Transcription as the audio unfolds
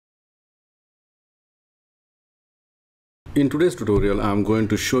In today's tutorial, I'm going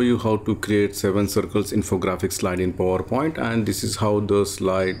to show you how to create 7 circles infographic slide in PowerPoint, and this is how the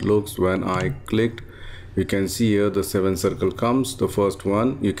slide looks when I clicked. You can see here the 7 circle comes. The first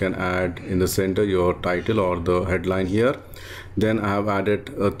one you can add in the center your title or the headline here. Then I have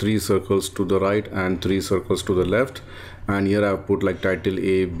added 3 circles to the right and 3 circles to the left, and here I have put like title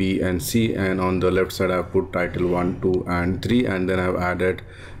A, B and C, and on the left side I have put title 1, 2 and 3, and then I have added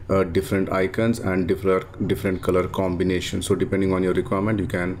different icons and different color combinations. So depending on your requirement you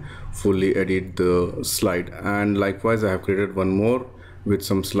can fully edit the slide. And likewise I have created one more with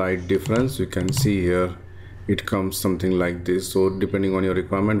some slight difference. You can see here it comes something like this. So depending on your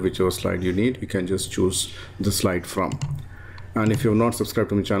requirement, whichever slide you need, you can just choose the slide from. And if you have not subscribed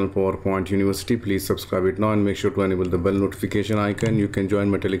to my channel PowerPoint University, please subscribe it now and make sure to enable the bell notification icon. You can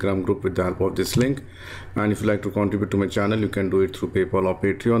join my Telegram group with the help of this link. And if you like to contribute to my channel, you can do it through PayPal or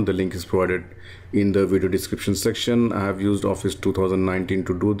Patreon. The link is provided in the video description section. I have used Office 2019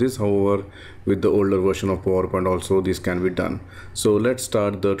 to do this. However, with the older version of PowerPoint also this can be done. So let's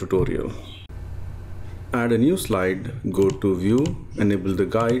start the tutorial. Add a new slide, go to View, enable the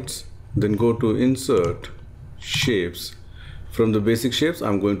guides, then go to Insert, Shapes. From the basic shapes,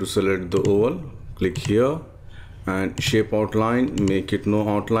 I'm going to select the oval, click here, and shape outline, make it no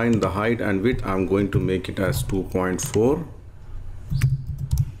outline. The height and width, I'm going to make it as 2.4,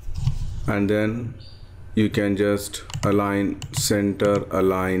 and then you can just align center,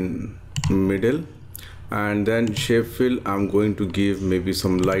 align middle, and then shape fill, I'm going to give maybe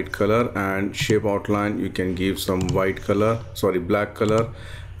some light color, and shape outline you can give some black color,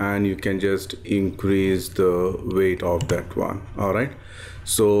 and you can just increase the weight of that one. All right,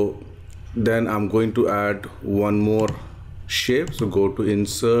 so then I'm going to add one more shape. So go to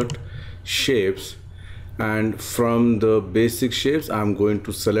Insert, Shapes, and from the basic shapes I'm going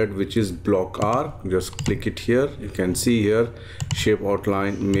to select which is block arc. Just click it here. You can see here shape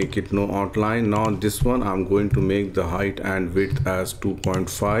outline, make it no outline. Now this one I'm going to make the height and width as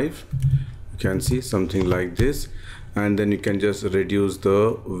 2.5. you can see something like this, and then you can just reduce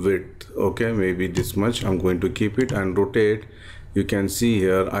the width. Okay, maybe this much. I'm going to keep it, and rotate. You can see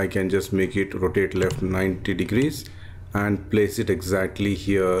here I can just make it rotate left 90 degrees and place it exactly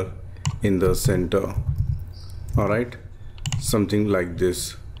here in the center. All right, something like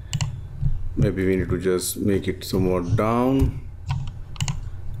this. Maybe we need to just make it somewhat down.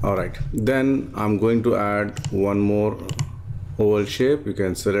 All right, then I'm going to add one more oval shape. You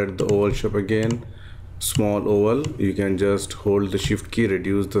can select the oval shape again, small oval. You can just hold the shift key,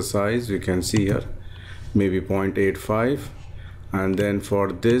 reduce the size. You can see here maybe 0.85, and then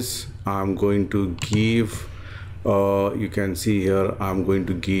for this I'm going to give you can see here I'm going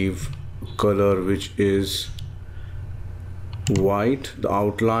to give color which is white, the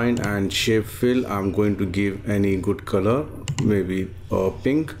outline, and shape fill I'm going to give any good color, maybe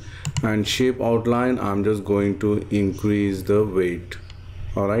pink, and shape outline I'm just going to increase the weight.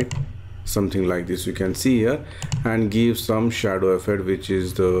 All right, something like this you can see here, and give some shadow effect, which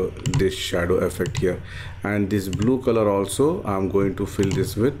is this shadow effect here. And this blue color also I'm going to fill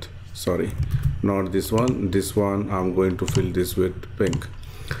this with, sorry, not this one I'm going to fill this with pink.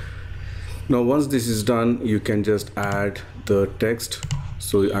 Now once this is done, you can just add the text.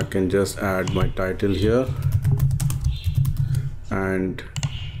 So I can just add my title here and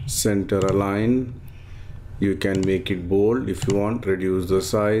center align. You can make it bold if you want, reduce the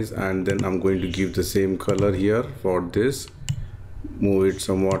size, and then I'm going to give the same color here for this, move it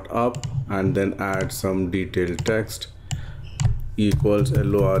somewhat up, and then add some detailed text equals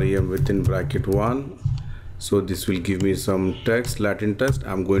LOREM within bracket 1. So this will give me some text, Latin text.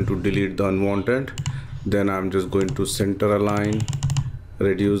 I'm going to delete the unwanted. Then I'm just going to center align,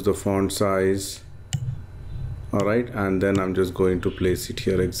 reduce the font size. All right, and then I'm just going to place it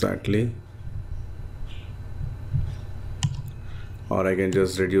here exactly. Or I can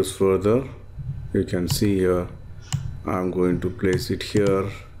just reduce further. You can see here I'm going to place it here,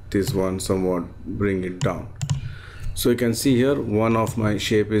 this one somewhat bring it down. So you can see here one of my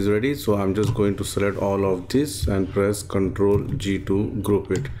shape is ready. So I'm just going to select all of this and press Ctrl G to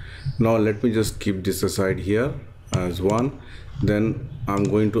group it. Now let me just keep this aside here as one. Then I'm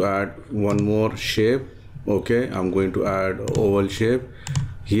going to add one more shape. Okay, I'm going to add oval shape.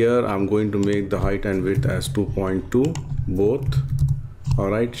 Here I'm going to make the height and width as 2.2 both. All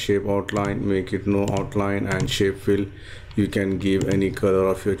right, shape outline, make it no outline, and shape fill you can give any color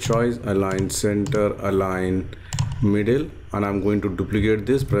of your choice. Align center, align middle, and I'm going to duplicate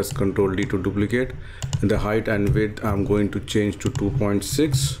this, press Ctrl D to duplicate. The height and width I'm going to change to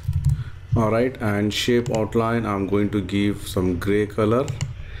 2.6. all right, and shape outline I'm going to give some gray color,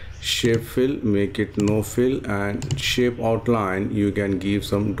 shape fill, make it no fill, and shape outline you can give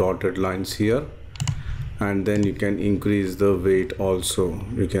some dotted lines here, and then you can increase the weight also,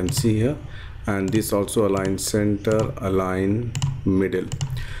 you can see here. And this also align center, align middle.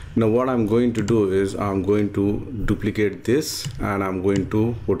 Now what I'm going to do is I'm going to duplicate this and I'm going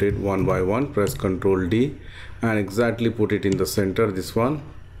to put it one by one. Press Ctrl D and exactly put it in the center, this one.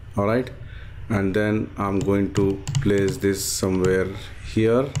 All right, and then I'm going to place this somewhere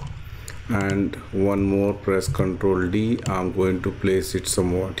here, and one more, press Ctrl D, I'm going to place it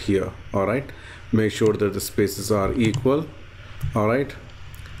somewhat here. All right, make sure that the spaces are equal. All right,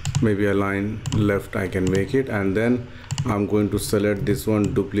 maybe a line left I can make it, and then I'm going to select this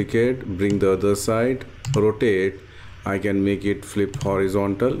one, duplicate, bring the other side, rotate. I can make it flip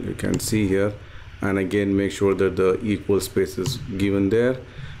horizontal, you can see here, and again make sure that the equal space is given there,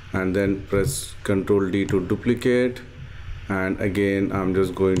 and then press Ctrl D to duplicate. And again I'm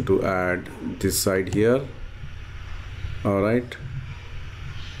just going to add this side here. All right,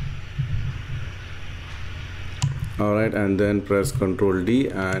 and then press Ctrl D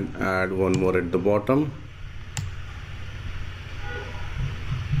and add one more at the bottom.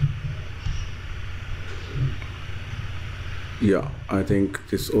 Yeah, I think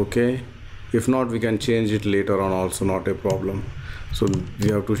this okay. If not, we can change it later on also, not a problem. So we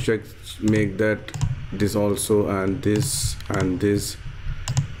have to check, make that this also and this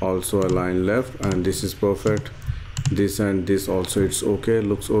also align left, and this is perfect. This and this also, it's okay,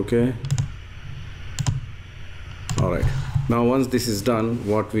 looks okay. All right, now once this is done,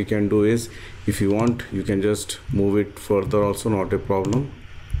 what we can do is, if you want, you can just move it further also, not a problem.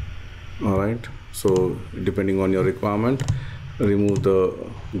 All right, so depending on your requirement, remove the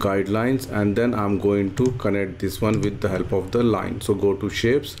guidelines, and then I'm going to connect this one with the help of the line. So go to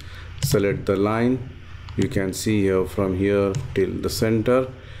shapes, select the line, you can see here from here till the center,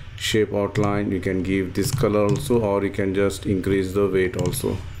 shape outline, you can give this color also, or you can just increase the weight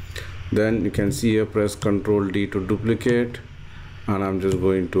also. Then you can see here, press Ctrl D to duplicate, and I'm just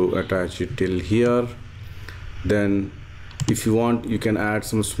going to attach it till here. Then if you want, you can add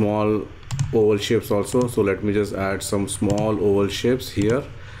some small oval shapes also. So let me just add some small oval shapes here.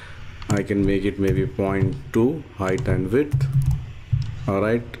 I can make it maybe 0.2 height and width. All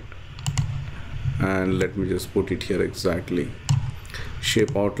right, and let me just put it here exactly.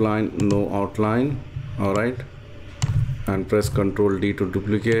 Shape outline, no outline. All right, and press Ctrl D to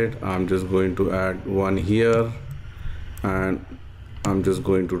duplicate. I'm just going to add one here, and I'm just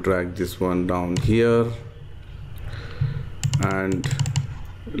going to drag this one down here, and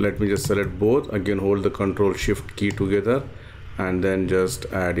let me just select both. Again, hold the Ctrl Shift key together and then just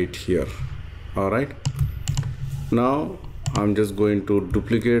add it here. All right, now I'm just going to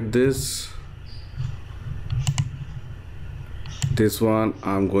duplicate this one.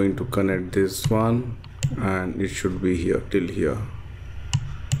 I'm going to connect this one, and it should be here till here.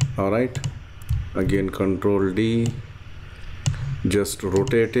 All right, again Ctrl D, just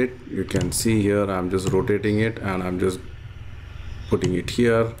rotate it. You can see here I'm just rotating it, and I'm just putting it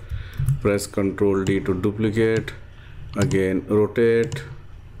here. Press Ctrl D to duplicate, again rotate.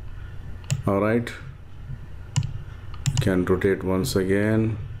 All right, you can rotate once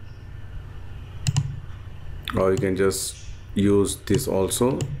again, or you can just use this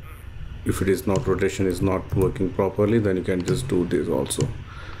also. If it is not, rotation is not working properly, then you can just do this also.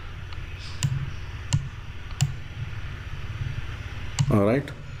 All right,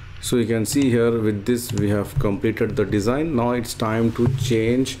 so you can see here, with this we have completed the design. Now it's time to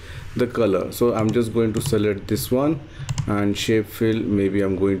change the color. So I'm just going to select this one, and shape fill, maybe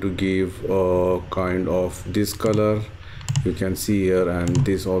I'm going to give a kind of this color, you can see here, and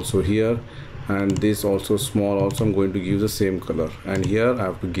this also here, and this also small also I'm going to give the same color, and here I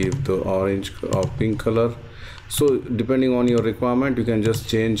have to give the orange or pink color. So depending on your requirement, you can just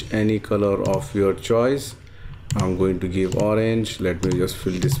change any color of your choice. I'm going to give orange. Let me just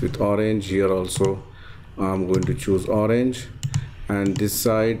fill this with orange. Here also I'm going to choose orange, and this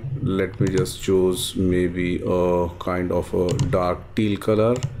side let me just choose maybe a kind of a dark teal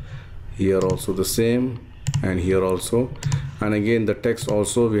color. Here also the same, and here also. And again the text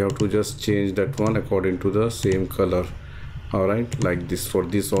also, we have to just change that one according to the same color. All right, like this. For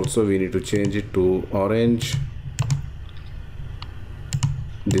this also we need to change it to orange,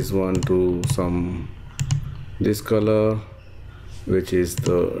 this one to some this color, which is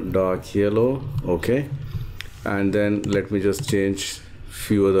the dark yellow. Okay, and then let me just change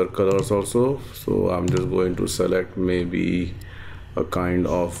few other colors also. So I'm just going to select maybe a kind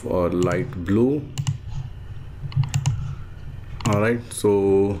of a light blue. All right,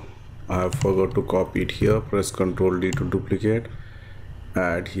 so I have forgot to copy it here. Press Ctrl D to duplicate,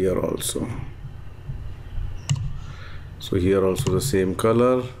 add here also. So here also the same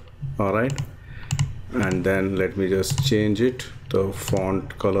color. All right, and then let me just change it, the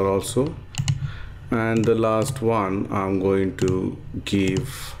font color also. And the last one I'm going to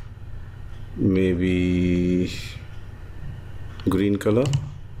give maybe green color.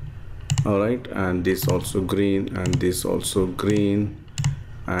 All right, and this also green, and this also green,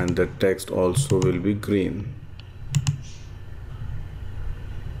 and the text also will be green.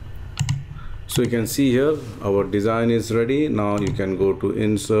 So you can see here our design is ready. Now you can go to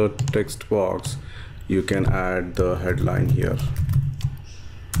insert text box. You can add the headline here.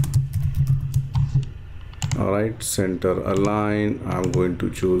 All right, center align, I'm going to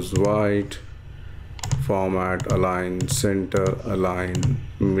choose white, format align center, align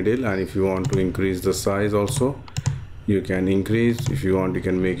middle, and if you want to increase the size also you can increase. If you want you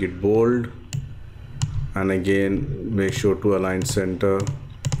can make it bold, and again make sure to align center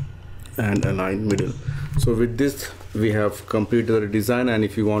and align middle. So with this we have completed the design, and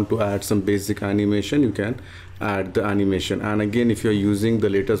if you want to add some basic animation you can add the animation. And again, if you're using the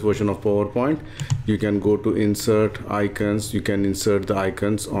latest version of PowerPoint, you can go to insert icons, you can insert the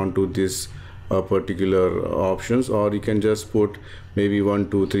icons onto this particular options, or you can just put maybe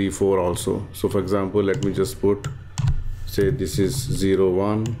 1 2 3 4 also. So for example, let me just put, say this is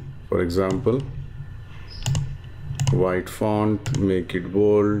 01 for example, white font, make it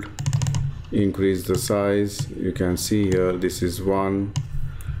bold, increase the size. You can see here this is 1,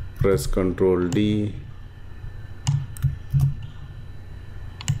 press Ctrl D.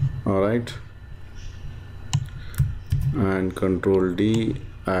 All right, and Ctrl D,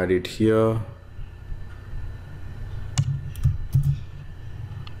 add it here.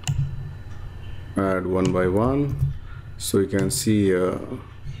 Add one by one. So you can see here,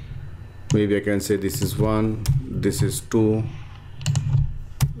 maybe I can say this is 1, this is 2,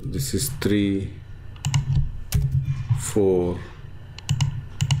 this is 3, 4,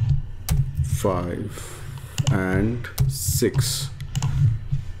 5 and 6.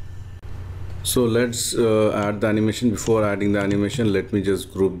 So let's add the animation. Before adding the animation, let me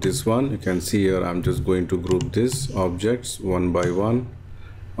just group this one. You can see here I'm just going to group this objects one by one.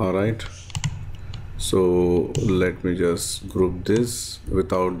 All right, so let me just group this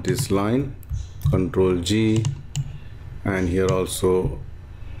without this line. Ctrl G, and here also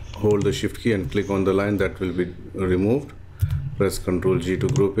hold the shift key and click on the line that will be removed. Press Ctrl G to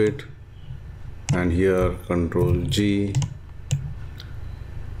group it, and here Ctrl G,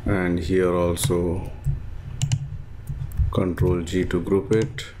 and here also Ctrl G to group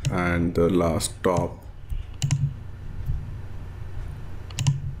it, and the last top,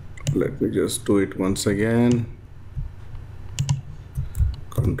 let me just do it once again,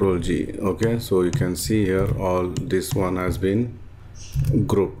 Ctrl G. Okay, so you can see here all this one has been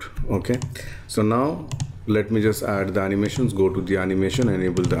grouped. Okay, so now let me just add the animations. Go to the animation,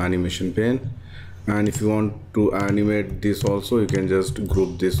 enable the animation pane, and if you want to animate this also, you can just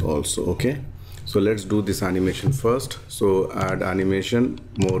group this also. Okay, so let's do this animation first. So add animation,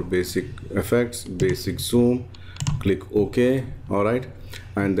 more basic effects, basic zoom, click OK. All right,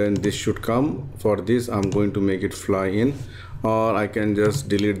 and then this should come. For this I'm going to make it fly in, or I can just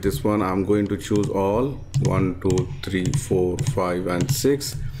delete this one. I'm going to choose all 1 2 3 4 5 and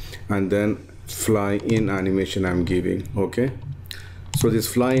 6, and then fly in animation I'm giving. Okay, so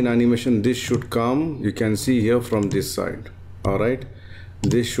this fly in animation, this should come, you can see here, from this side. All right,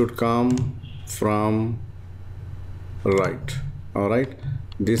 this should come from right. All right,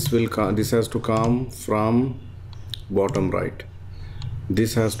 this will come, this has to come from bottom right,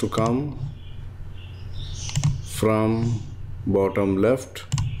 this has to come from bottom left,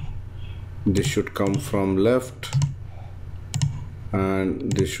 this should come from left,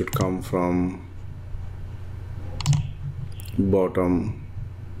 and this should come from bottom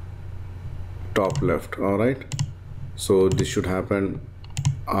top left. All right, so this should happen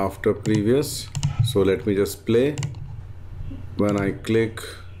after previous. So let me just play. When I click,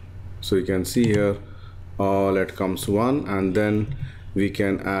 so you can see here all it comes one, and then we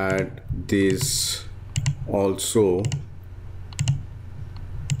can add this also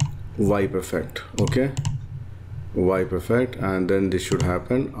wipe effect. Okay, wipe effect, and then this should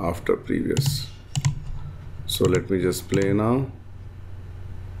happen after previous. So let me just play now.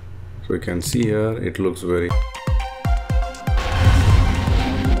 So you can see here it looks very